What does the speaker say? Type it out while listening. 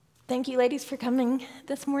Thank you, ladies, for coming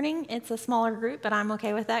this morning. It's a smaller group, but I'm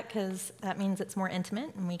okay with that because that means it's more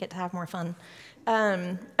intimate and we get to have more fun.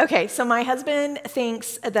 Okay, so my husband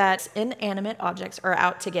thinks that inanimate objects are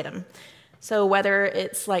out to get him. So whether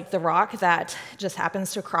it's like the rock that just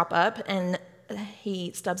happens to crop up and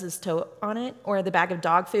he stubs his toe on it, or the bag of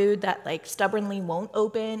dog food that like stubbornly won't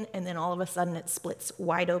open and then all of a sudden it splits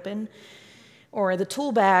wide open, or the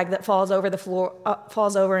tool bag that falls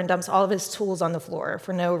over and dumps all of his tools on the floor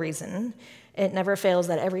for no reason. It never fails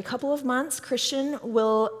that every couple of months, Christian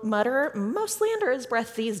will mutter, mostly under his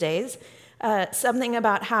breath these days, something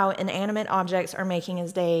about how inanimate objects are making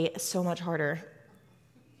his day so much harder.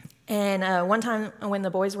 And one time when the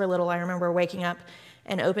boys were little, I remember waking up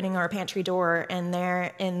and opening our pantry door, and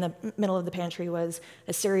there in the middle of the pantry was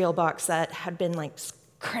a cereal box that had been like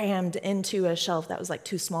crammed into a shelf that was like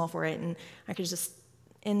too small for it, and I could just,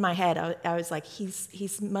 in my head, I was like,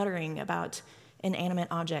 he's muttering about inanimate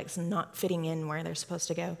objects and not fitting in where they're supposed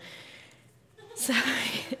to go. So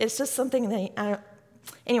it's just something that,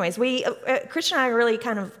 anyways, Christian and I really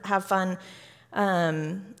kind of have fun,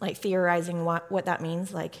 like theorizing what that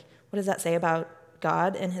means. Like, what does that say about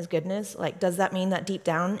God and his goodness? Like, does that mean that deep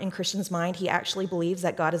down in Christian's mind, he actually believes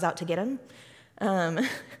that God is out to get him?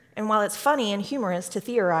 And while it's funny and humorous to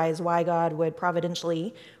theorize why God would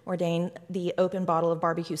providentially ordain the open bottle of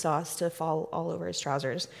barbecue sauce to fall all over his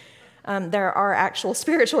trousers, there are actual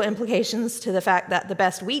spiritual implications to the fact that the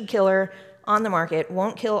best weed killer on the market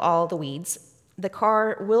won't kill all the weeds. The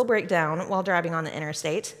car will break down while driving on the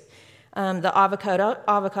interstate. The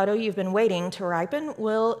avocado you've been waiting to ripen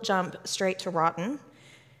will jump straight to rotten.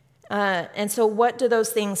 And so what do those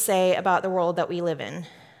things say about the world that we live in?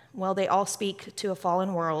 Well, they all speak to a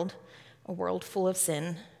fallen world, a world full of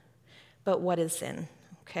sin. But what is sin?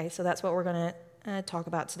 Okay, so that's what we're going to talk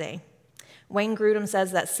about today. Wayne Grudem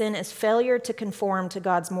says that sin is failure to conform to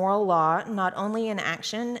God's moral law, not only in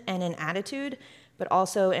action and in attitude, but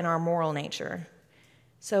also in our moral nature.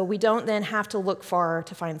 So we don't then have to look far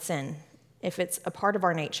to find sin. If it's a part of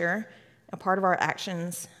our nature, a part of our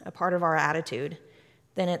actions, a part of our attitude,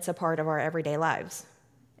 then it's a part of our everyday lives.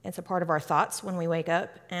 It's a part of our thoughts when we wake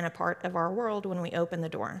up and a part of our world when we open the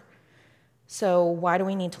door. So why do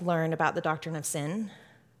we need to learn about the doctrine of sin?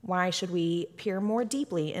 Why should we peer more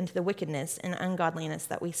deeply into the wickedness and ungodliness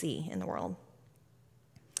that we see in the world?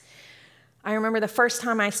 I remember the first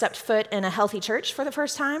time I stepped foot in a healthy church for the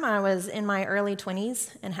first time. I was in my early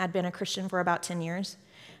 20s and had been a Christian for about 10 years.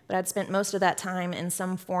 But I'd spent most of that time in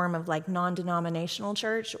some form of like non-denominational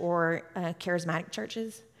church or charismatic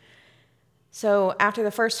churches. So after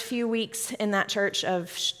the first few weeks in that church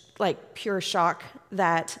of like pure shock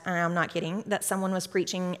that, I'm not kidding, that someone was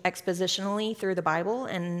preaching expositionally through the Bible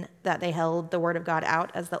and that they held the Word of God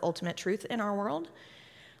out as the ultimate truth in our world,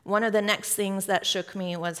 one of the next things that shook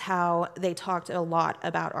me was how they talked a lot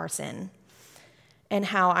about our sin and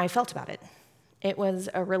how I felt about it. It was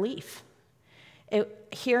a relief.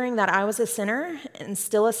 Hearing that I was a sinner and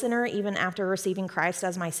still a sinner even after receiving Christ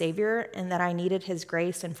as my Savior, and that I needed his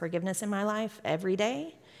grace and forgiveness in my life every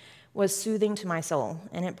day, was soothing to my soul,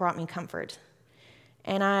 and it brought me comfort.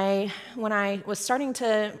 And when I was starting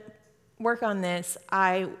to work on this,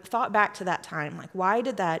 I thought back to that time, like, why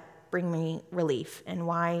did that bring me relief, and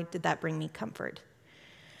why did that bring me comfort?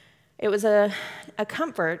 It was a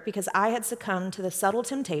comfort because I had succumbed to the subtle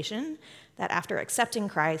temptation that after accepting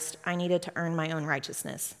Christ, I needed to earn my own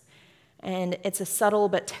righteousness. And it's a subtle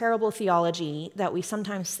but terrible theology that we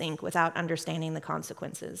sometimes think without understanding the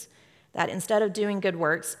consequences, that instead of doing good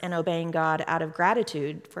works and obeying God out of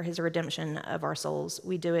gratitude for his redemption of our souls,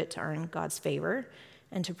 we do it to earn God's favor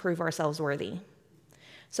and to prove ourselves worthy.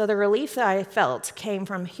 So the relief that I felt came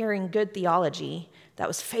from hearing good theology that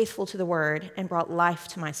was faithful to the word and brought life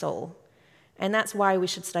to my soul. And that's why we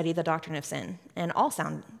should study the doctrine of sin and all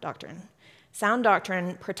sound doctrine. Sound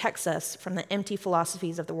doctrine protects us from the empty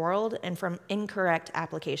philosophies of the world and from incorrect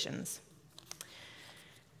applications.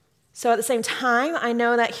 So at the same time, I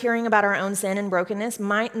know that hearing about our own sin and brokenness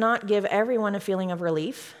might not give everyone a feeling of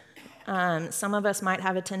relief. Some of us might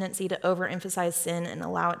have a tendency to overemphasize sin and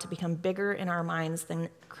allow it to become bigger in our minds than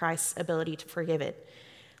Christ's ability to forgive it,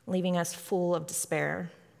 leaving us full of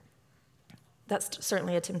despair. That's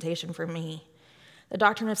certainly a temptation for me. The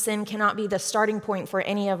doctrine of sin cannot be the starting point for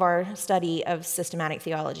any of our study of systematic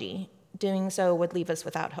theology. Doing so would leave us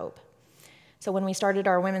without hope. So when we started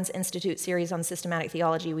our Women's Institute series on systematic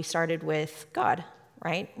theology, we started with God,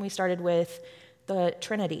 right? We started with the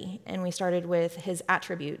Trinity, and we started with his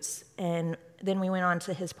attributes, and then we went on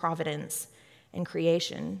to his providence and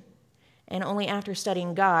creation. And only after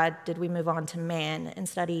studying God did we move on to man and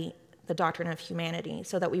study the doctrine of humanity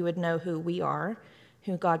so that we would know who we are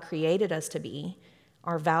who God created us to be,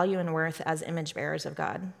 our value and worth as image bearers of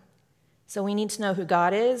God. So we need to know who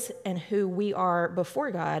God is and who we are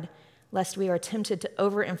before God, lest we are tempted to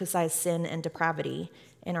overemphasize sin and depravity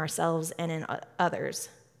in ourselves and in others.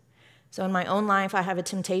 So in my own life, I have a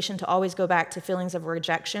temptation to always go back to feelings of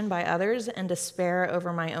rejection by others and despair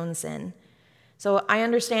over my own sin. So I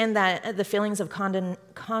understand that the feelings of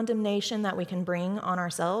condemnation that we can bring on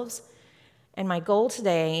ourselves. And my goal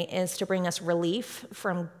today is to bring us relief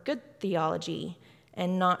from good theology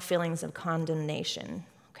and not feelings of condemnation,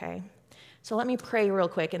 okay? So let me pray real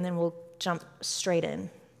quick, and then we'll jump straight in.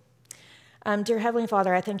 Dear Heavenly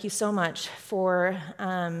Father, I thank you so much for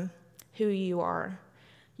who you are.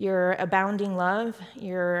 Your abounding love,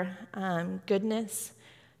 your goodness,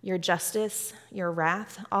 your justice, your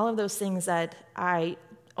wrath, all of those things that I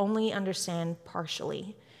only understand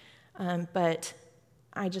partially. But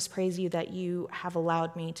I just praise you that you have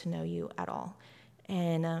allowed me to know you at all.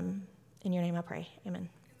 And in your name I pray, amen.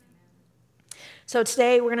 So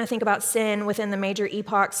today we're going to think about sin within the major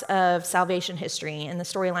epochs of salvation history in the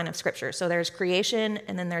storyline of Scripture. So there's creation,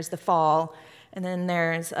 and then there's the fall, and then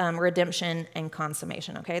there's redemption and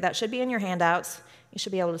consummation, okay? That should be in your handouts. You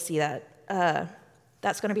should be able to see that.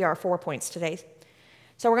 That's going to be our 4 points today.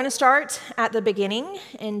 So we're going to start at the beginning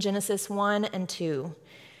in Genesis 1 and 2.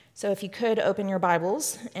 So if you could open your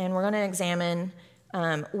Bibles, and we're going to examine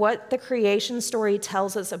what the creation story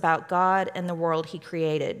tells us about God and the world he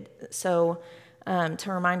created. So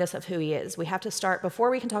to remind us of who he is. We have to start, before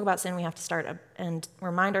we can talk about sin, we have to start and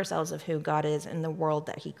remind ourselves of who God is in the world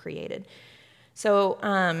that he created. So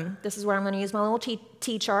this is where I'm going to use my little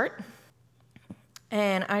T chart.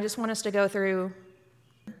 And I just want us to go through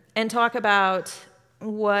and talk about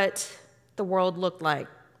what the world looked like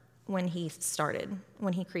when he started,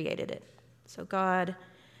 when he created it. So God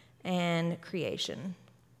and creation.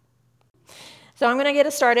 So I'm going to get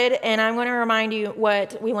us started, and I'm going to remind you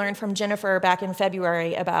what we learned from Jennifer back in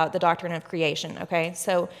February about the doctrine of creation, okay?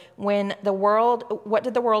 So what did the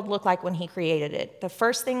world look like when he created it? The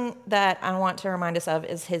first thing that I want to remind us of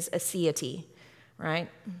is his aseity, right?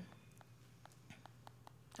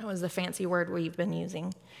 That was the fancy word we've been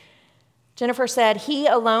using. Jennifer said, he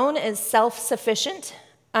alone is self-sufficient,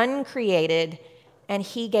 uncreated, and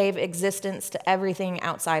he gave existence to everything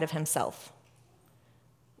outside of himself.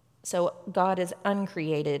 So God is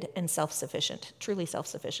uncreated and self-sufficient, truly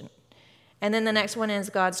self-sufficient. And then the next one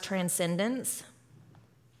is God's transcendence.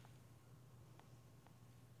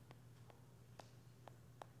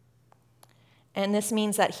 And this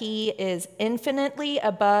means that he is infinitely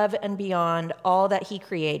above and beyond all that he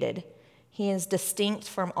created. He is distinct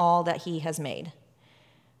from all that he has made.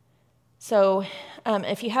 So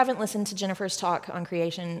if you haven't listened to Jennifer's talk on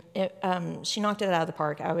creation, she knocked it out of the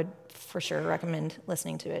park. I would for sure recommend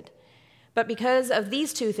listening to it. But because of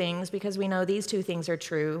these two things, because we know these two things are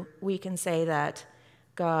true, we can say that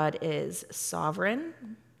God is sovereign,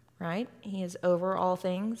 right? He is over all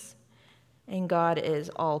things. And God is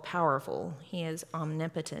all-powerful. He is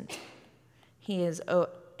omnipotent. He is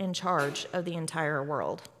in charge of the entire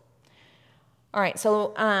world. All right,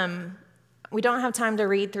 so we don't have time to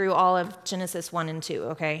read through all of Genesis 1 and 2,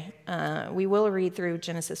 okay? We will read through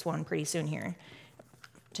Genesis 1 pretty soon here.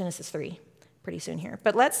 Genesis 3 pretty soon here.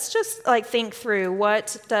 But let's just think through,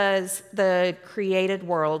 what does the created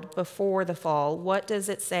world before the fall, what does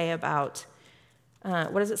it say about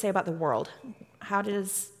the world?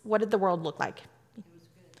 What did the world look like?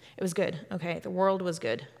 It was good. Okay, the world was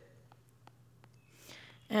good.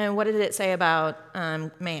 And what did it say about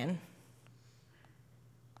man?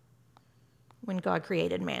 When God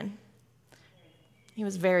created man, he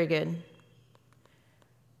was very good.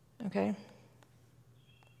 Okay.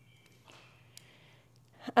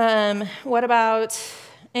 What about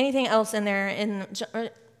anything else in there in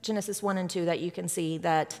Genesis 1 and 2 that you can see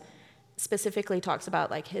that specifically talks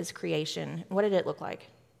about his creation? What did it look like?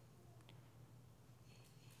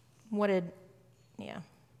 What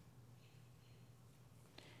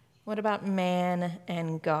about man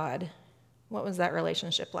and God? What was that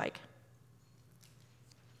relationship like?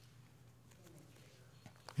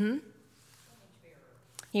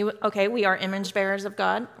 We are image bearers of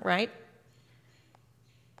God, right?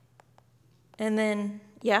 And then,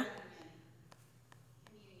 yeah?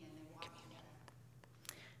 Communion.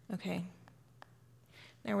 Okay.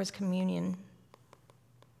 There was communion.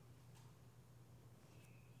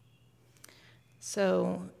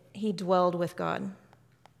 So he dwelled with God,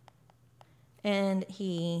 and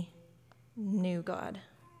he knew God.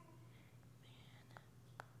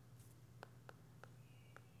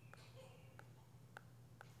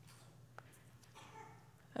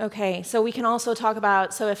 Okay, so we can also talk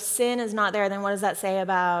about, so if sin is not there, then what does that say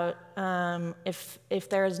about if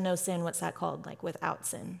there is no sin, what's that called? Like without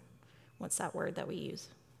sin. What's that word that we use?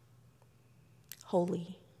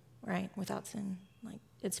 Holy, right? Without sin. Like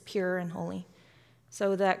it's pure and holy.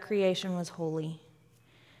 So that creation was holy.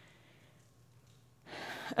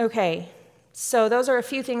 Okay, so those are a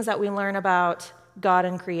few things that we learn about God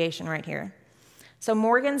and creation right here. So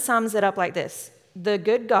Morgan sums it up like this: the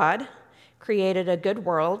good God created a good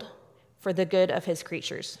world for the good of his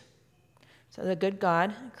creatures. So the good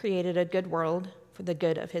God created a good world for the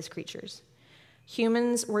good of his creatures.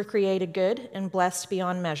 Humans were created good and blessed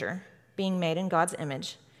beyond measure, being made in God's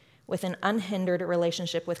image, with an unhindered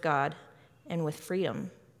relationship with God and with freedom.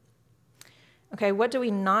 Okay, what do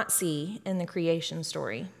we not see in the creation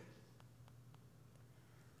story?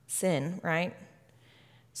 Sin, right?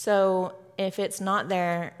 So if it's not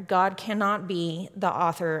there, God cannot be the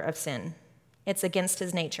author of sin. It's against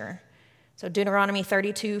his nature. So Deuteronomy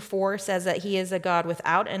 32:4 says that he is a God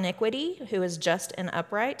without iniquity, who is just and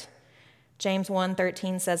upright. James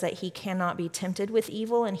 1:13 says that he cannot be tempted with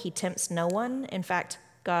evil, and he tempts no one. In fact,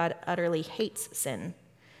 God utterly hates sin.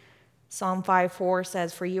 Psalm 5:4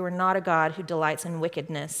 says, "For you are not a God who delights in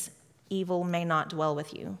wickedness. Evil may not dwell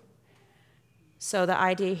with you." So the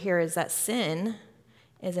idea here is that sin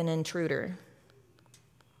is an intruder.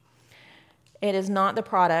 It is not the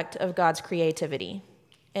product of God's creativity.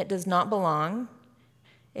 It does not belong.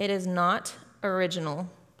 It is not original.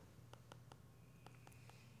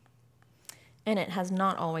 And it has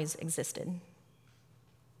not always existed.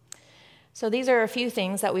 So these are a few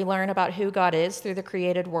things that we learn about who God is through the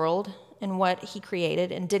created world, and what he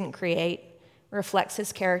created and didn't create reflects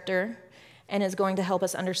his character and is going to help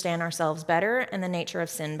us understand ourselves better and the nature of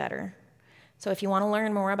sin better. So if you want to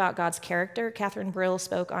learn more about God's character, Catherine Brill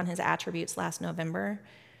spoke on his attributes last November.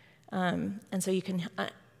 And so you can,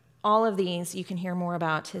 all of these, you can hear more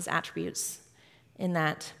about his attributes in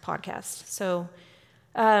that podcast. So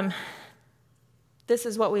this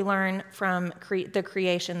is what we learn from the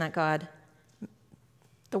creation that God,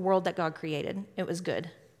 the world that God created. It was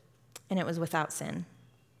good, and it was without sin.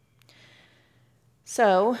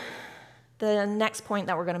 So the next point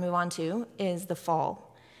that we're going to move on to is the fall.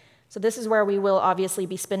 So this is where we will obviously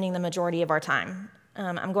be spending the majority of our time.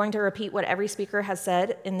 I'm going to repeat what every speaker has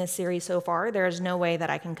said in this series so far. There is no way that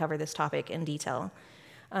I can cover this topic in detail.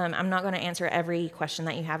 I'm not going to answer every question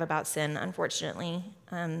that you have about sin, unfortunately.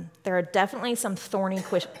 There are definitely some thorny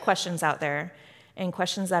questions out there, and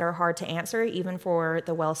questions that are hard to answer, even for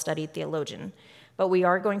the well-studied theologian. But we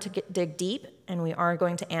are going to dig deep, and we are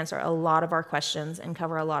going to answer a lot of our questions and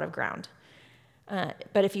cover a lot of ground.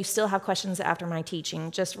 But if you still have questions after my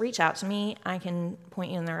teaching, just reach out to me. I can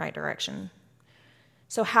point you in the right direction.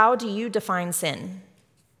 So how do you define sin?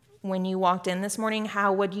 When you walked in this morning,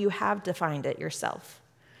 how would you have defined it yourself?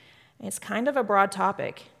 It's kind of a broad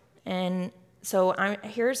topic. And so I'm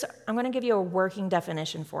going to give you a working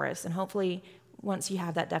definition for us. And hopefully, once you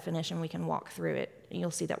have that definition, we can walk through it.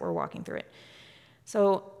 You'll see that we're walking through it.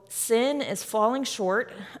 So sin is falling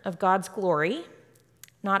short of God's glory,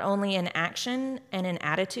 not only in action and in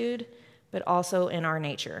attitude, but also in our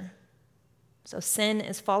nature. So sin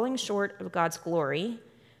is falling short of God's glory,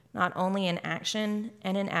 not only in action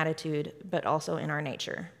and in attitude, but also in our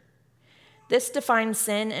nature. This defines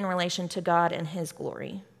sin in relation to God and his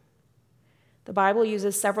glory. The Bible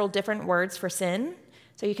uses several different words for sin.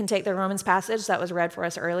 So you can take the Romans passage that was read for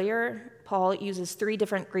us earlier. Paul uses 3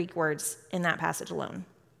 different Greek words in that passage alone.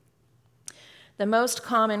 The most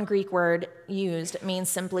common Greek word used means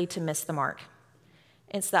simply to miss the mark.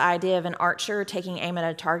 It's the idea of an archer taking aim at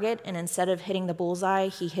a target, and instead of hitting the bullseye,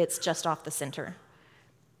 he hits just off the center.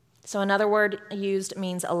 So another word used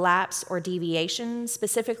means a lapse or deviation,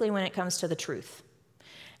 specifically when it comes to the truth.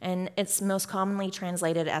 And it's most commonly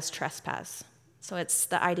translated as trespass. So it's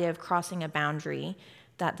the idea of crossing a boundary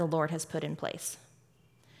that the Lord has put in place.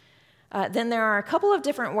 Then there are a couple of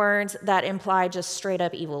different words that imply just straight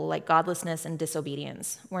up evil, like godlessness and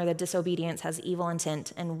disobedience, where the disobedience has evil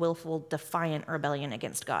intent and willful, defiant rebellion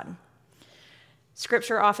against God.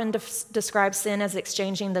 Scripture often describes sin as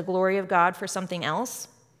exchanging the glory of God for something else.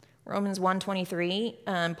 Romans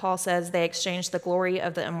 1:23, Paul says they exchanged the glory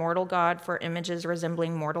of the immortal God for images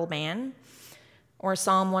resembling mortal man. Or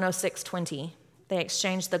Psalm 106:20, they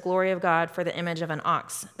exchanged the glory of God for the image of an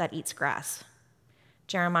ox that eats grass.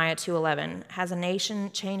 Jeremiah 2:11, has a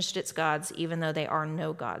nation changed its gods even though they are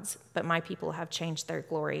no gods, but my people have changed their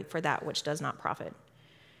glory for that which does not profit.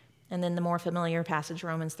 And then the more familiar passage,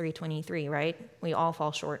 Romans 3:23, right? We all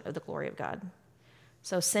fall short of the glory of God.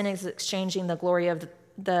 So sin is exchanging the glory of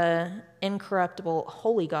the incorruptible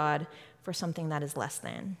holy God for something that is less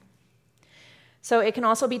than. So it can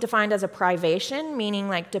also be defined as a privation, meaning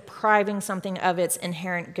like depriving something of its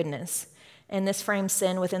inherent goodness. And this frames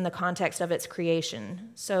sin within the context of its creation.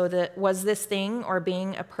 So was this thing or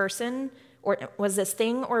being a person, or was this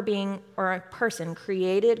thing or being or a person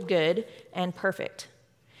created good and perfect?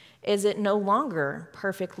 Is it no longer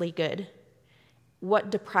perfectly good? What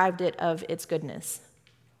deprived it of its goodness?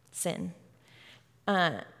 Sin.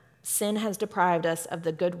 Sin has deprived us of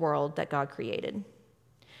the good world that God created.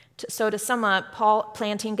 So to sum up, Paul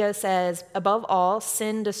Plantinga says, above all,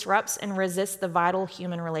 sin disrupts and resists the vital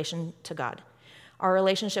human relation to God. Our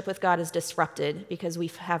relationship with God is disrupted because we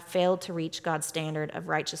have failed to reach God's standard of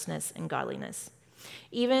righteousness and godliness.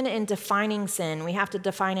 Even in defining sin, we have to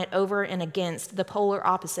define it over and against the polar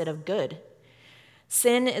opposite of good.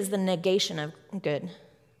 Sin is the negation of good.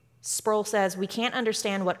 Sproul says we can't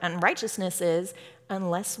understand what unrighteousness is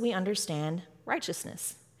unless we understand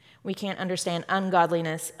righteousness. We can't understand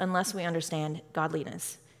ungodliness unless we understand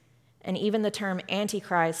godliness. And even the term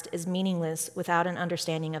Antichrist is meaningless without an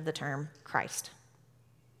understanding of the term Christ.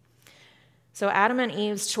 So Adam and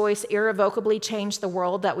Eve's choice irrevocably changed the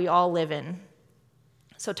world that we all live in.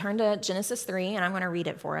 So turn to Genesis 3, and I'm going to read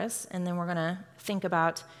it for us, and then we're going to think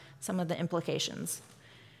about some of the implications.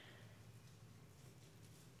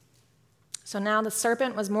 So now the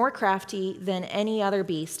serpent was more crafty than any other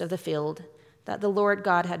beast of the field that the Lord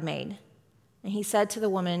God had made. And he said to the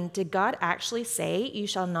woman, "Did God actually say you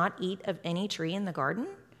shall not eat of any tree in the garden?"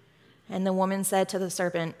 And the woman said to the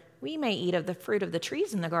serpent, "We may eat of the fruit of the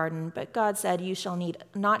trees in the garden, but God said you shall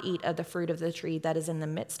not eat of the fruit of the tree that is in the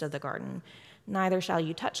midst of the garden, neither shall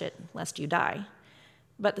you touch it, lest you die."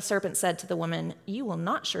 But the serpent said to the woman, "You will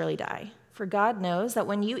not surely die, for God knows that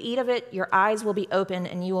when you eat of it, your eyes will be opened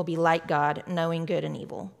and you will be like God, knowing good and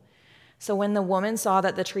evil." So when the woman saw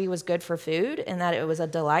that the tree was good for food, and that it was a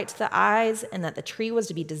delight to the eyes, and that the tree was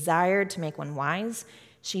to be desired to make one wise,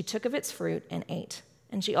 she took of its fruit and ate.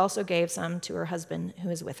 And she also gave some to her husband who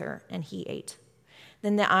was with her, and he ate.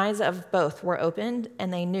 Then the eyes of both were opened,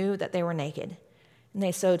 and they knew that they were naked. And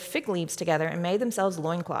they sewed fig leaves together and made themselves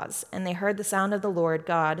loincloths. And they heard the sound of the Lord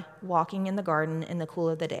God walking in the garden in the cool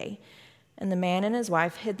of the day. And the man and his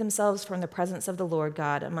wife hid themselves from the presence of the Lord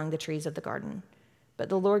God among the trees of the garden. But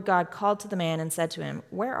the Lord God called to the man and said to him,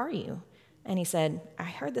 "Where are you?" And he said, "I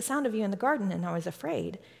heard the sound of you in the garden, and I was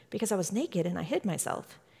afraid, because I was naked and I hid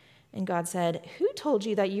myself." And God said, "Who told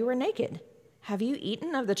you that you were naked? Have you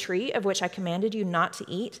eaten of the tree of which I commanded you not to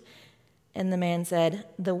eat?" And the man said,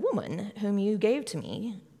 "The woman whom you gave to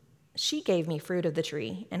me, she gave me fruit of the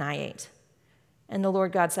tree, and I ate." And the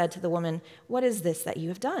Lord God said to the woman, "What is this that you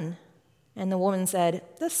have done?" And the woman said,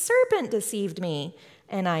 "The serpent deceived me,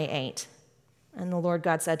 and I ate." And the Lord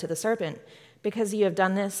God said to the serpent, "Because you have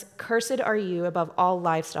done this, cursed are you above all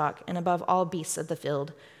livestock and above all beasts of the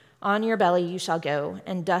field. On your belly you shall go,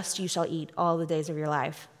 and dust you shall eat all the days of your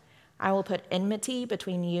life. I will put enmity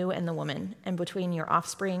between you and the woman, and between your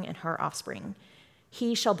offspring and her offspring.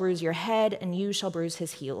 He shall bruise your head, and you shall bruise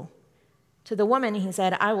his heel." To the woman he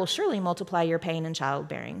said, "I will surely multiply your pain in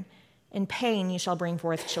childbearing. In pain you shall bring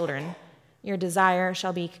forth children. Your desire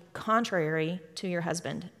shall be contrary to your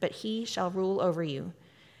husband, but he shall rule over you."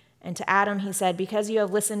 And to Adam he said, "Because you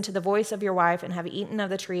have listened to the voice of your wife and have eaten of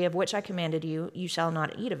the tree of which I commanded you, you shall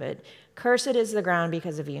not eat of it. Cursed is the ground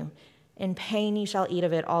because of you. In pain you shall eat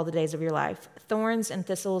of it all the days of your life. Thorns and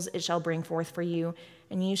thistles it shall bring forth for you,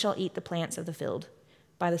 and you shall eat the plants of the field.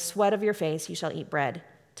 By the sweat of your face you shall eat bread,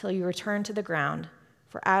 till you return to the ground,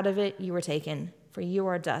 for out of it you were taken, for you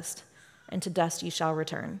are dust, and to dust you shall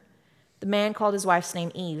return." The man called his wife's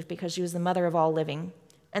name Eve, because she was the mother of all living.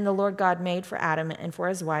 And the Lord God made for Adam and for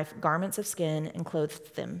his wife garments of skin and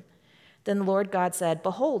clothed them. Then the Lord God said,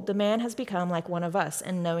 "Behold, the man has become like one of us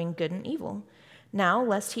in knowing good and evil. Now,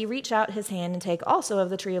 lest he reach out his hand and take also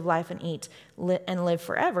of the tree of life and eat and live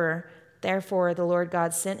forever." Therefore the Lord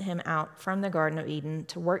God sent him out from the Garden of Eden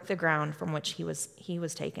to work the ground from which he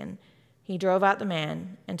was taken. He drove out the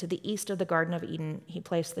man, and to the east of the Garden of Eden he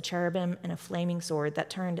placed the cherubim and a flaming sword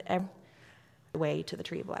that turned every way to the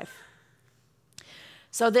tree of life.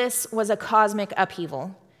 So this was a cosmic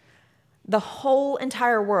upheaval. The whole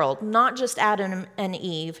entire world, not just Adam and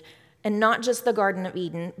Eve, and not just the Garden of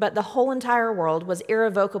Eden, but the whole entire world was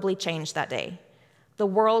irrevocably changed that day. The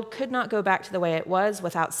world could not go back to the way it was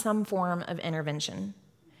without some form of intervention.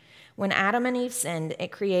 When Adam and Eve sinned,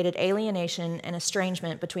 it created alienation and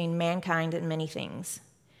estrangement between mankind and many things.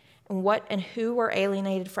 And what and who were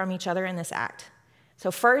alienated from each other in this act? So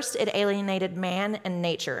first, it alienated man and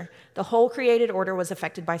nature. The whole created order was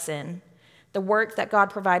affected by sin. The work that God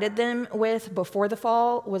provided them with before the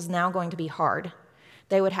fall was now going to be hard.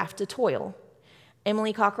 They would have to toil.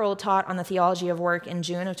 Emily Cockrell taught on the Theology of Work in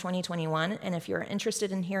June of 2021, and if you're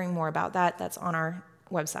interested in hearing more about that, that's on our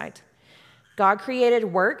website. God created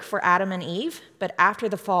work for Adam and Eve, but after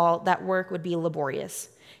the fall, that work would be laborious.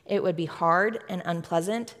 It would be hard and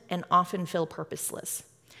unpleasant and often feel purposeless.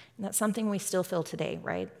 And that's something we still feel today,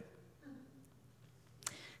 right?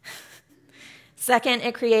 Second,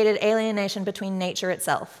 it created alienation between nature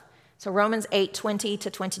itself. So Romans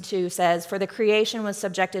 8:20-22 says, "For the creation was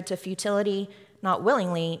subjected to futility, not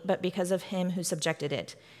willingly, but because of him who subjected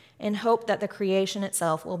it, in hope that the creation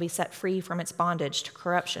itself will be set free from its bondage to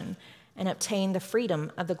corruption and obtain the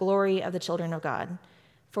freedom of the glory of the children of God.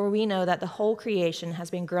 For we know that the whole creation has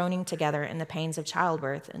been groaning together in the pains of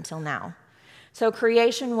childbirth until now." So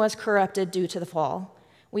creation was corrupted due to the fall.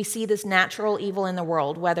 We see this natural evil in the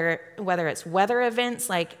world, whether it's weather events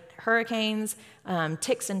like hurricanes,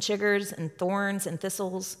 ticks and chiggers and thorns and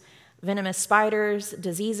thistles, venomous spiders,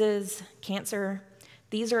 diseases, cancer.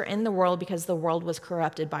 These are in the world because the world was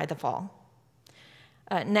corrupted by the fall.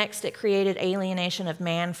 Next, it created alienation of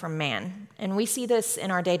man from man. And we see this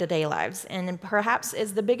in our day-to-day lives, and perhaps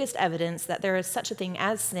is the biggest evidence that there is such a thing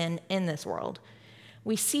as sin in this world.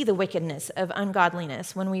 We see the wickedness of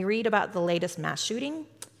ungodliness when we read about the latest mass shooting,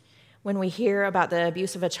 when we hear about the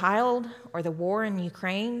abuse of a child or the war in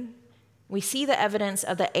Ukraine. We see the evidence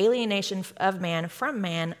of the alienation of man from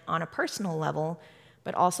man on a personal level,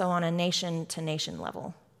 but also on a nation-to-nation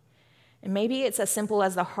level. And maybe it's as simple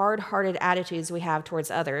as the hard-hearted attitudes we have towards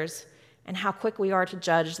others and how quick we are to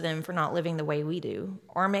judge them for not living the way we do.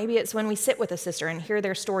 Or maybe it's when we sit with a sister and hear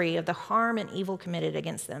their story of the harm and evil committed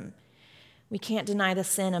against them. We can't deny the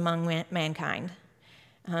sin among mankind.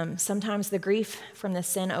 Sometimes the grief from this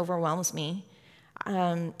sin overwhelms me.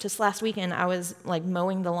 Just last weekend, I was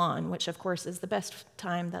mowing the lawn, which of course is the best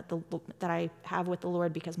time that I have with the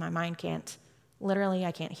Lord because my mind can't. Literally,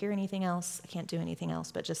 I can't hear anything else. I can't do anything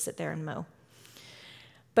else but just sit there and mow.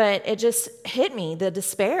 But it just hit me, the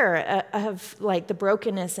despair of the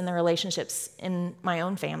brokenness in the relationships in my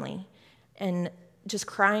own family, and just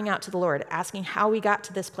crying out to the Lord, asking how we got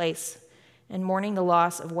to this place, and mourning the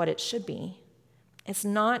loss of what it should be. It's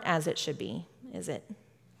not as it should be, is it?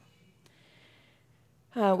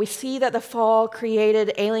 We see that the fall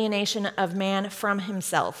created alienation of man from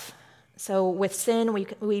himself. So with sin,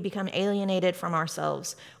 we become alienated from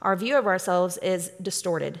ourselves. Our view of ourselves is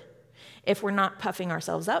distorted. If we're not puffing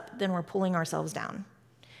ourselves up, then we're pulling ourselves down.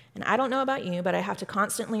 And I don't know about you, but I have to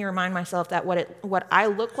constantly remind myself that what I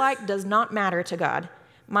look like does not matter to God.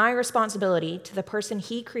 My responsibility to the person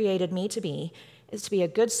he created me to be is to be a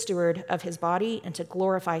good steward of his body and to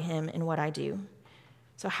glorify him in what I do.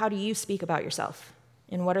 So how do you speak about yourself?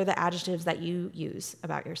 And what are the adjectives that you use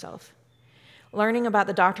about yourself? Learning about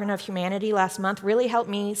the doctrine of humanity last month really helped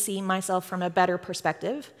me see myself from a better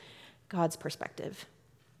perspective, God's perspective.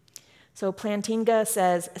 So Plantinga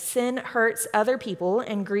says, "Sin hurts other people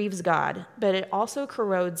and grieves God, but it also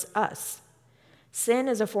corrodes us. Sin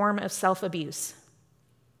is a form of self-abuse.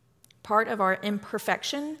 Part of our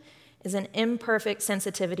imperfection is an imperfect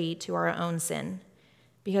sensitivity to our own sin.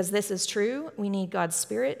 Because this is true, we need God's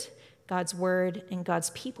Spirit, God's Word, and God's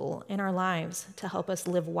people in our lives to help us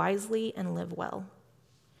live wisely and live well."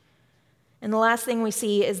 And the last thing we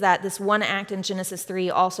see is that this one act in Genesis 3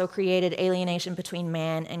 also created alienation between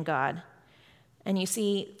man and God. And you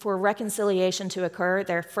see, for reconciliation to occur,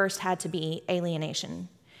 there first had to be alienation.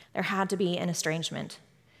 There had to be an estrangement.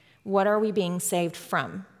 What are we being saved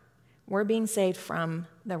from? We're being saved from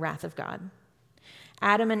the wrath of God.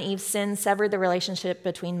 Adam and Eve's sin severed the relationship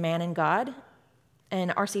between man and God.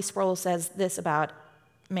 And R.C. Sproul says this about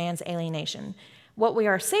man's alienation. What we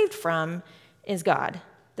are saved from is God.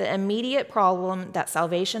 The immediate problem that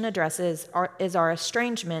salvation addresses is our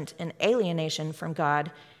estrangement and alienation from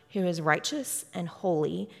God, who is righteous and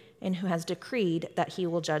holy and who has decreed that he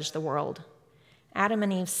will judge the world. Adam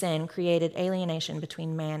and Eve's sin created alienation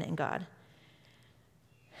between man and God.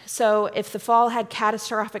 So if the fall had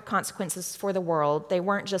catastrophic consequences for the world, they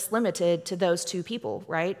weren't just limited to those two people,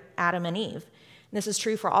 right? Adam and Eve. And this is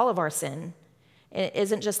true for all of our sin. It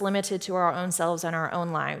isn't just limited to our own selves and our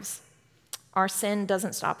own lives. Our sin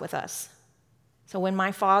doesn't stop with us. So when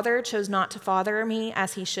my father chose not to father me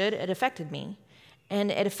as he should, it affected me.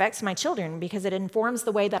 And it affects my children because it informs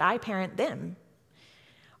the way that I parent them.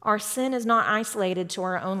 Our sin is not isolated to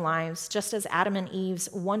our own lives, just as Adam and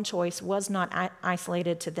Eve's one choice was not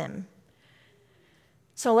isolated to them.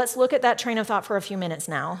 So let's look at that train of thought for a few minutes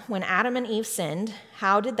now. When Adam and Eve sinned,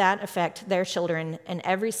 how did that affect their children and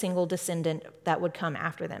every single descendant that would come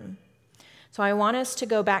after them? So I want us to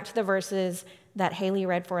go back to the verses that Haley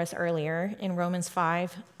read for us earlier in Romans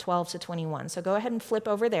 5:12-21. So go ahead and flip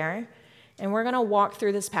over there, and we're going to walk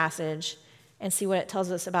through this passage and see what it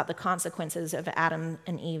tells us about the consequences of Adam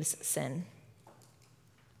and Eve's sin.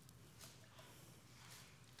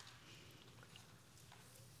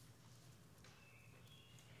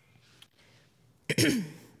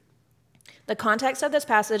 The context of this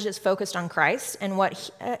passage is focused on Christ and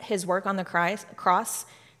what his work on the cross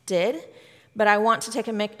did, but I want to take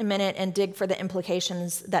a minute and dig for the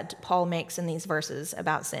implications that Paul makes in these verses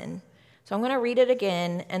about sin. So I'm going to read it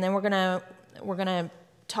again, and then we're going to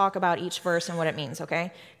talk about each verse and what it means,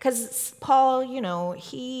 okay? Because Paul,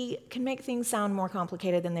 he can make things sound more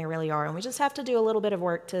complicated than they really are, and we just have to do a little bit of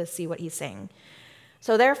work to see what he's saying.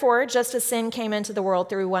 So therefore, just as sin came into the world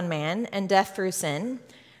through one man, and death through sin,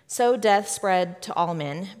 so death spread to all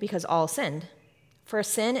men because all sinned. For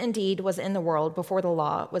sin indeed was in the world before the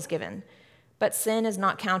law was given, but sin is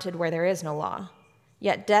not counted where there is no law.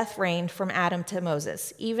 Yet death reigned from Adam to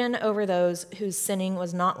Moses, even over those whose sinning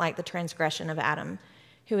was not like the transgression of Adam,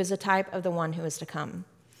 who is a type of the one who is to come.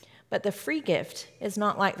 But the free gift is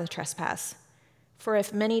not like the trespass. For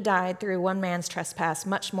if many died through one man's trespass,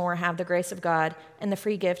 much more have the grace of God and the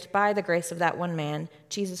free gift by the grace of that one man,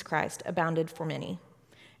 Jesus Christ, abounded for many.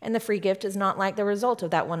 And the free gift is not like the result of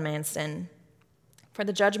that one man's sin. For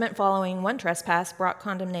the judgment following one trespass brought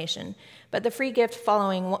condemnation, but the free gift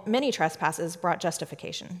following many trespasses brought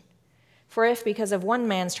justification. For if because of one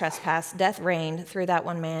man's trespass death reigned through that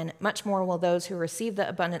one man, much more will those who receive the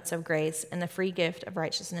abundance of grace and the free gift of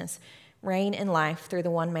righteousness reign in life through the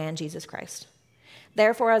one man, Jesus Christ.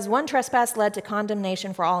 Therefore, as one trespass led to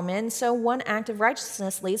condemnation for all men, so one act of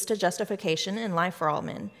righteousness leads to justification and life for all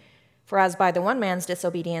men. For as by the one man's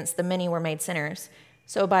disobedience the many were made sinners,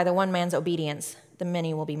 so by the one man's obedience the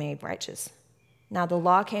many will be made righteous. Now the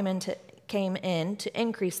law came in to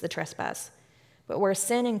increase the trespass, but where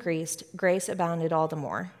sin increased, grace abounded all the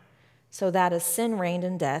more, so that as sin reigned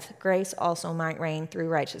in death, grace also might reign through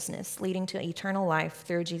righteousness, leading to eternal life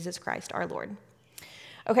through Jesus Christ our Lord.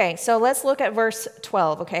 Okay, so let's look at verse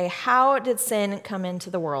 12, okay? How did sin come into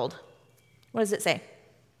the world? What does it say?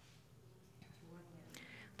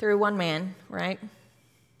 Through one man, right?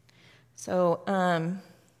 So,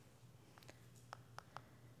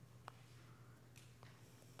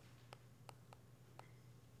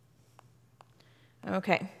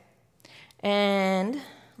 okay. And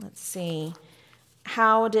let's see.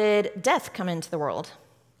 How did death come into the world?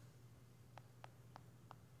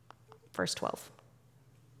 Verse 12.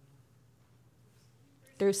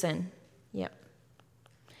 Through sin. Yep.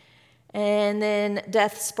 And then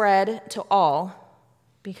death spread to all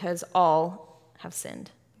because all have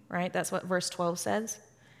sinned, right? That's what verse 12 says.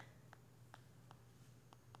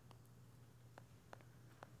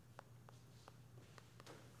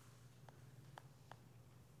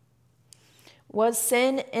 Was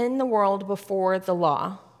sin in the world before the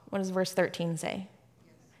law? What does verse 13 say?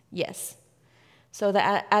 Yes. So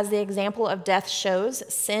that as the example of death shows,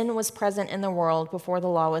 sin was present in the world before the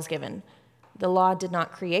law was given. The law did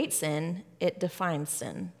not create sin, it defined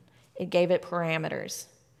sin. It gave it parameters.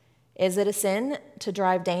 Is it a sin to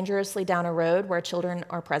drive dangerously down a road where children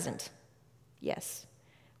are present? Yes.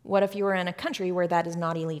 What if you were in a country where that is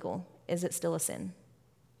not illegal? Is it still a sin?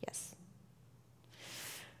 Yes.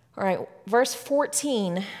 All right, verse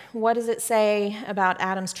 14, what does it say about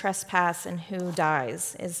Adam's trespass and who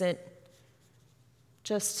dies? Is it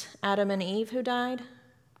just Adam and Eve who died?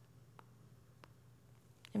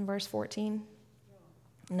 In verse 14?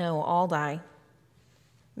 No, all die.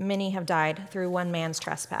 Many have died through one man's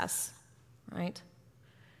trespass, right?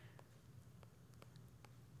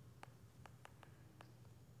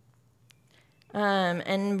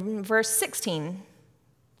 And verse 16,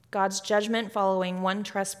 God's judgment following one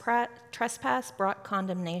trespass brought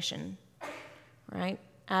condemnation, right?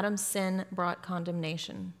 Adam's sin brought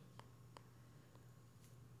condemnation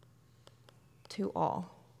to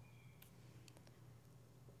all.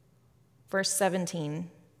 Verse 17,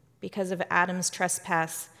 because of Adam's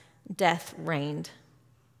trespass, death reigned.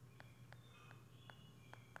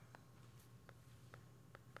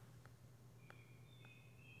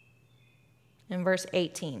 In verse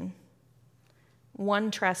 18,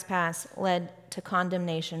 one trespass led to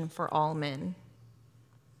condemnation for all men.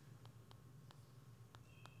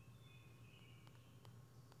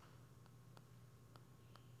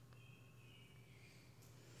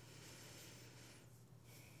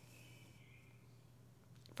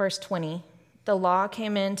 Verse 20, the law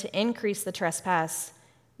came in to increase the trespass,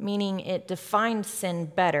 meaning it defined sin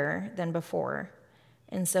better than before,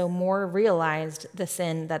 and so more realized the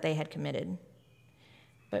sin that they had committed.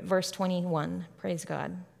 But verse 21, praise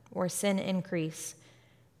God, where sin increased,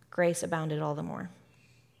 grace abounded all the more.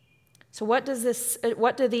 So what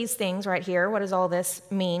do these things right here, what does all this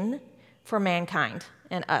mean for mankind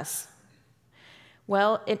and us?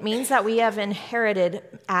 Well, it means that we have inherited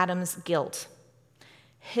Adam's guilt.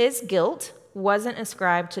 His guilt wasn't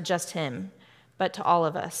ascribed to just him, but to all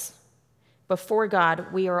of us. Before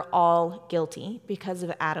God, we are all guilty because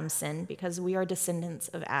of Adam's sin, because we are descendants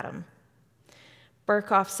of Adam.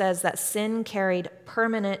 Burkhoff says that sin carried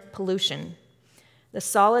permanent pollution. The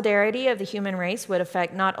solidarity of the human race would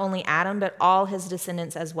affect not only Adam, but all his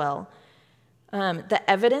descendants as well. The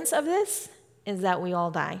evidence of this is that we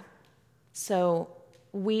all die. So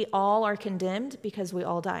we all are condemned because we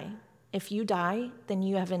all die. If you die, then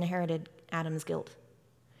you have inherited Adam's guilt.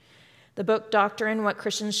 The book Doctrine, What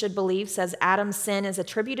Christians Should Believe, says Adam's sin is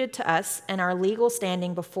attributed to us, and our legal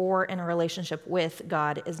standing before and our relationship with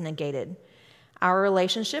God is negated. Our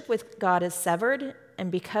relationship with God is severed,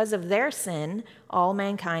 and because of their sin, all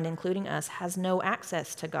mankind, including us, has no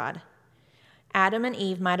access to God. Adam and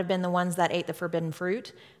Eve might have been the ones that ate the forbidden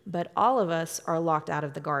fruit, but all of us are locked out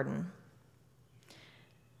of the garden.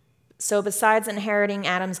 So besides inheriting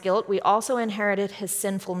Adam's guilt, we also inherited his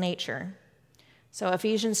sinful nature. So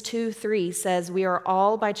Ephesians 2:3 says we are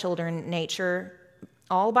all by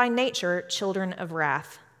nature children of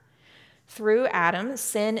wrath. Through Adam,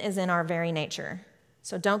 sin is in our very nature.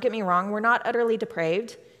 So don't get me wrong, we're not utterly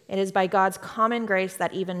depraved. It is by God's common grace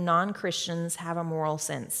that even non-Christians have a moral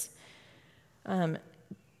sense.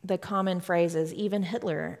 The common phrase is, even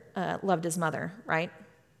Hitler loved his mother, right?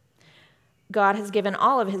 God has given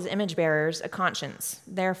all of his image bearers a conscience.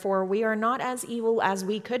 Therefore, we are not as evil as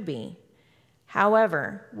we could be.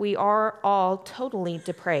 However, we are all totally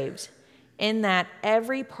depraved in that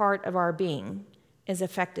every part of our being is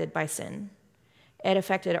affected by sin. It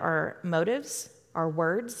affected our motives, our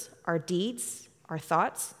words, our deeds, our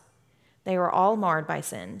thoughts. They were all marred by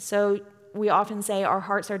sin. So we often say our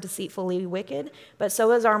hearts are deceitfully wicked, but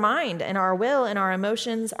so is our mind and our will and our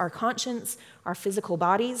emotions, our conscience, our physical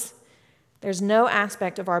bodies. There's no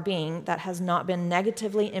aspect of our being that has not been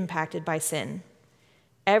negatively impacted by sin.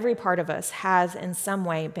 Every part of us has in some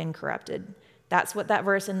way been corrupted. That's what that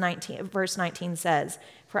verse 19 says.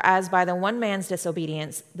 For as by the one man's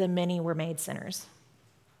disobedience, the many were made sinners.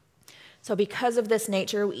 So because of this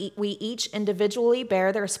nature, we each individually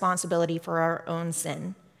bear the responsibility for our own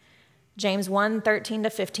sin. James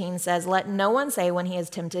 1:13-15 says, let no one say when he is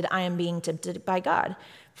tempted, I am being tempted by God.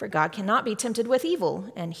 For God cannot be tempted with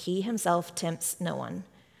evil, and he himself tempts no one.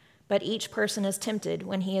 But each person is tempted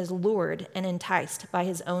when he is lured and enticed by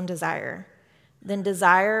his own desire. Then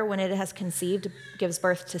desire, when it has conceived, gives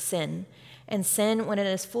birth to sin. And sin, when it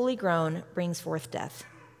is fully grown, brings forth death.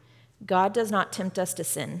 God does not tempt us to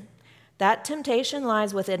sin. That temptation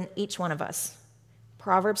lies within each one of us.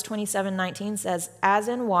 Proverbs 27:19 says, as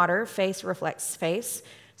in water, face reflects face,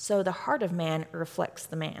 so the heart of man reflects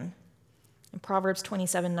the man. In Proverbs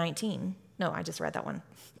 27:19, no, I just read that one.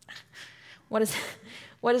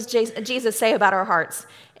 What does Jesus say about our hearts?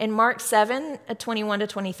 In Mark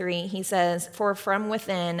 7:21-23, he says, for from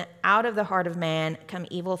within, out of the heart of man, come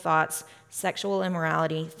evil thoughts, sexual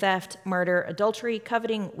immorality, theft, murder, adultery,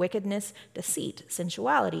 coveting, wickedness, deceit,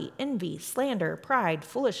 sensuality, envy, slander, pride,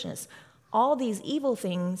 foolishness. All these evil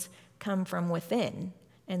things come from within,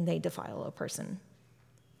 and they defile a person.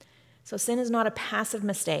 So sin is not a passive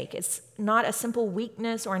mistake. It's not a simple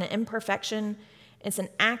weakness or an imperfection. It's an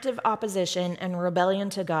active opposition and rebellion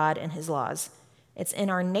to God and his laws. It's in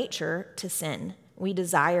our nature to sin. We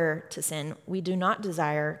desire to sin. We do not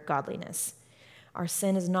desire godliness. Our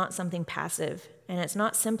sin is not something passive, and it's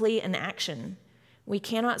not simply an action. We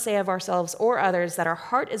cannot say of ourselves or others that our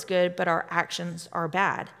heart is good, but our actions are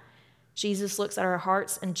bad. Jesus looks at our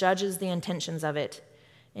hearts and judges the intentions of it.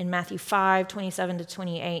 In Matthew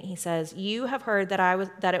 5:27-28, he says, you have heard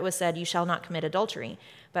that it was said, you shall not commit adultery.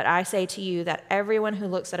 But I say to you that everyone who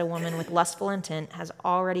looks at a woman with lustful intent has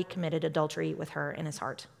already committed adultery with her in his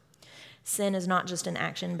heart. Sin is not just an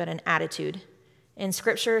action, but an attitude. In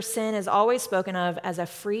Scripture, sin is always spoken of as a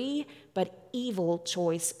free but evil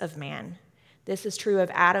choice of man. This is true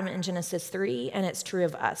of Adam in Genesis 3, and it's true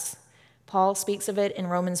of us. Paul speaks of it in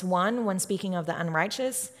Romans 1 when speaking of the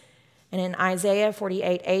unrighteous. And in Isaiah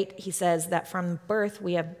 48:8, he says that from birth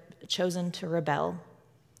we have chosen to rebel.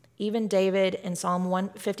 Even David in Psalm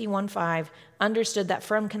 51:5 understood that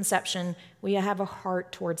from conception we have a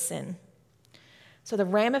heart towards sin. So the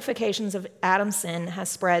ramifications of Adam's sin has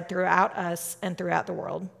spread throughout us and throughout the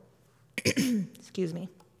world. Excuse me.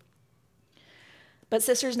 But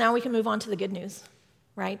sisters, now we can move on to the good news,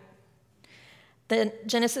 right? Then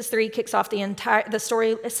Genesis 3 kicks off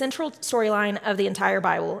central storyline of the entire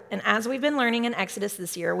Bible. And as we've been learning in Exodus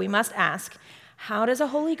this year, we must ask, how does a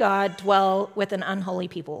holy God dwell with an unholy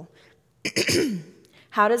people?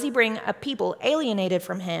 How does he bring a people alienated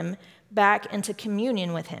from him back into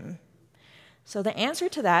communion with him? So the answer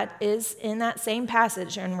to that is in that same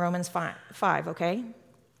passage in Romans 5, okay?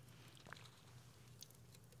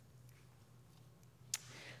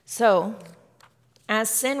 So, as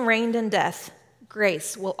sin reigned in death,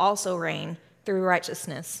 grace will also reign through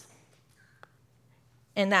righteousness.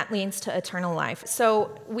 And that leads to eternal life.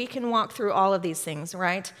 So we can walk through all of these things,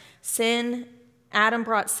 right? Adam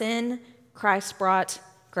brought sin, Christ brought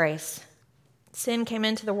grace. Sin came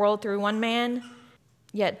into the world through one man,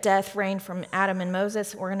 yet death reigned from Adam and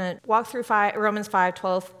Moses. We're going to walk through Romans 5,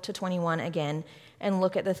 12 to 21 again and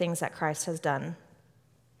look at the things that Christ has done.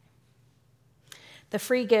 The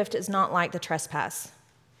free gift is not like the trespass.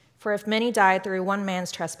 For if many died through one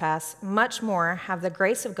man's trespass, much more have the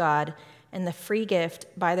grace of God and the free gift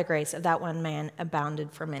by the grace of that one man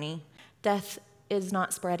abounded for many. Death is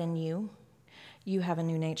not spread in you. You have a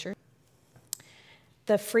new nature.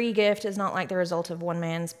 The free gift is not like the result of one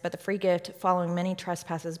man's, but the free gift following many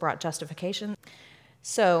trespasses brought justification.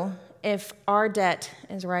 So if our debt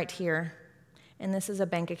is right here, and this is a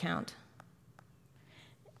bank account,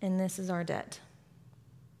 and this is our debt,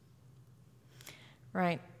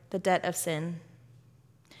 right? The debt of sin.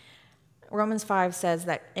 Romans 5 says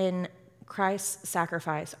that in Christ's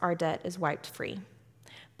sacrifice, our debt is wiped free.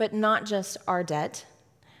 But not just our debt.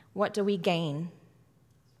 What do we gain?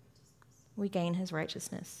 We gain his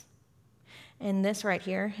righteousness. And this right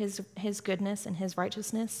here, his goodness and his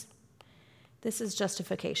righteousness, this is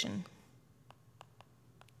justification.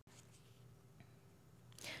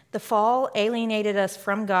 The fall alienated us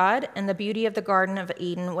from God, and the beauty of the Garden of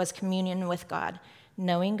Eden was communion with God,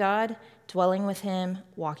 knowing God, dwelling with him,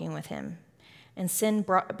 walking with him. And sin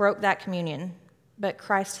broke that communion, but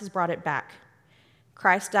Christ has brought it back.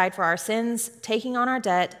 Christ died for our sins, taking on our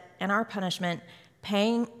debt and our punishment,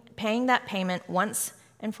 paying that payment once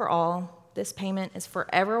and for all. This payment is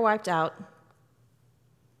forever wiped out,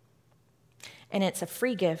 and it's a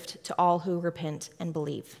free gift to all who repent and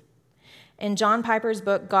believe. In John Piper's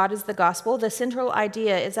book, God is the Gospel, the central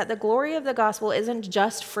idea is that the glory of the gospel isn't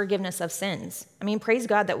just forgiveness of sins. I mean, praise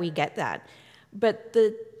God that we get that. But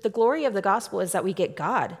the glory of the gospel is that we get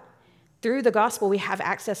God. Through the gospel, we have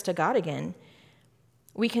access to God again.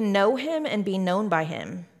 We can know him and be known by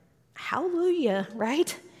him. Hallelujah,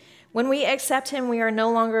 right? When we accept him, we are no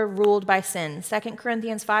longer ruled by sin. 2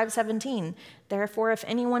 Corinthians 5:17, therefore, if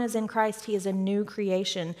anyone is in Christ, he is a new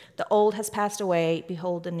creation. The old has passed away.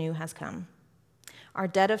 Behold, the new has come. Our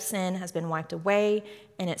debt of sin has been wiped away,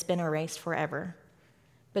 and it's been erased forever.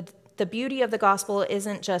 But the beauty of the gospel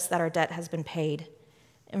isn't just that our debt has been paid.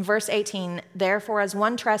 In verse 18, therefore, as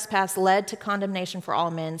one trespass led to condemnation for all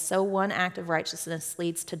men, so one act of righteousness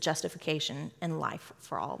leads to justification and life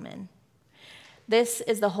for all men. This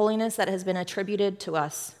is the holiness that has been attributed to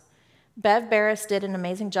us. Bev Barris did an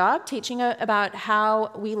amazing job teaching about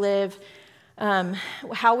how we live,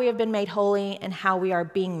 how we have been made holy, and how we are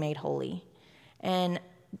being made holy. And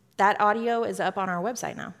that audio is up on our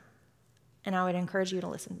website now, and I would encourage you to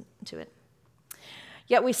listen to it.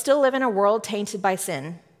 Yet we still live in a world tainted by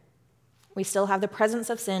sin. We still have the presence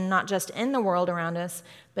of sin, not just in the world around us,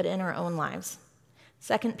 but in our own lives.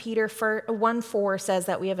 2 Peter 1:4 says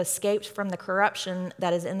that we have escaped from the corruption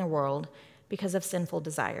that is in the world because of sinful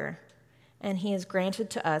desire. And he has granted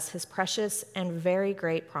to us his precious and very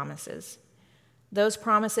great promises. Those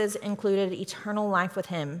promises included eternal life with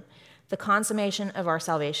him, the consummation of our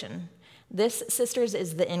salvation. This, sisters,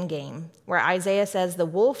 is the end game, where Isaiah says, the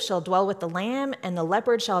wolf shall dwell with the lamb, and the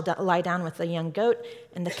leopard shall lie down with the young goat,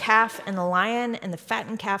 and the calf and the lion and the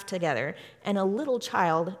fattened calf together, and a little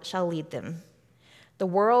child shall lead them. The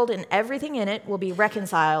world and everything in it will be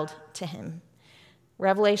reconciled to him.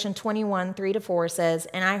 Revelation 21:3-4 says,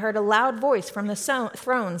 and I heard a loud voice from the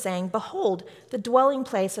throne saying, behold, the dwelling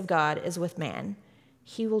place of God is with man.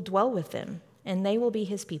 He will dwell with them, and they will be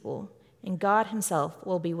his people, and God himself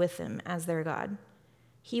will be with them as their God.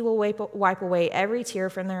 He will wipe away every tear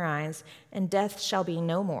from their eyes, and death shall be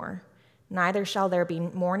no more. Neither shall there be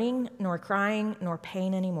mourning, nor crying, nor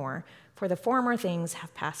pain anymore, for the former things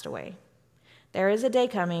have passed away. There is a day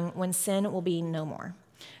coming when sin will be no more,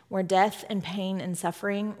 where death and pain and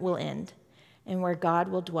suffering will end, and where God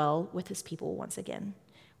will dwell with his people once again.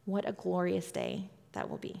 What a glorious day that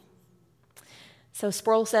will be. So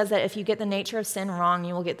Sproul says that if you get the nature of sin wrong,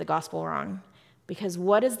 you will get the gospel wrong. Because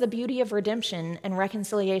what is the beauty of redemption and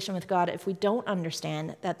reconciliation with God if we don't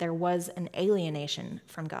understand that there was an alienation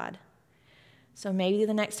from God? So maybe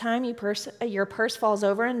the next time your purse falls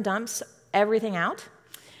over and dumps everything out,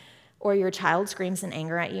 or your child screams in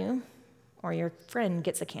anger at you, or your friend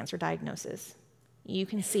gets a cancer diagnosis, you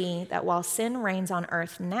can see that while sin reigns on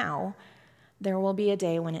earth now, there will be a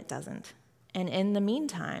day when it doesn't. And in the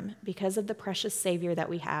meantime, because of the precious Savior that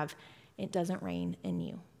we have, it doesn't reign in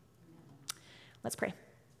you. Let's pray.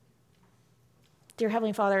 Dear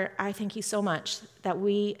Heavenly Father, I thank you so much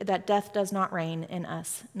that death does not reign in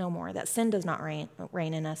us no more, that sin does not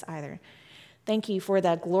reign in us either. Thank you for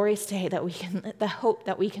that glorious day the hope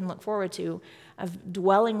that we can look forward to of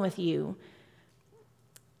dwelling with you.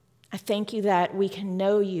 I thank you that we can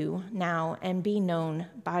know you now and be known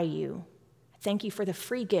by you. Thank you for the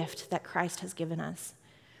free gift that Christ has given us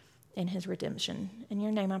in his redemption. In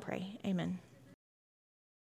your name I pray, amen.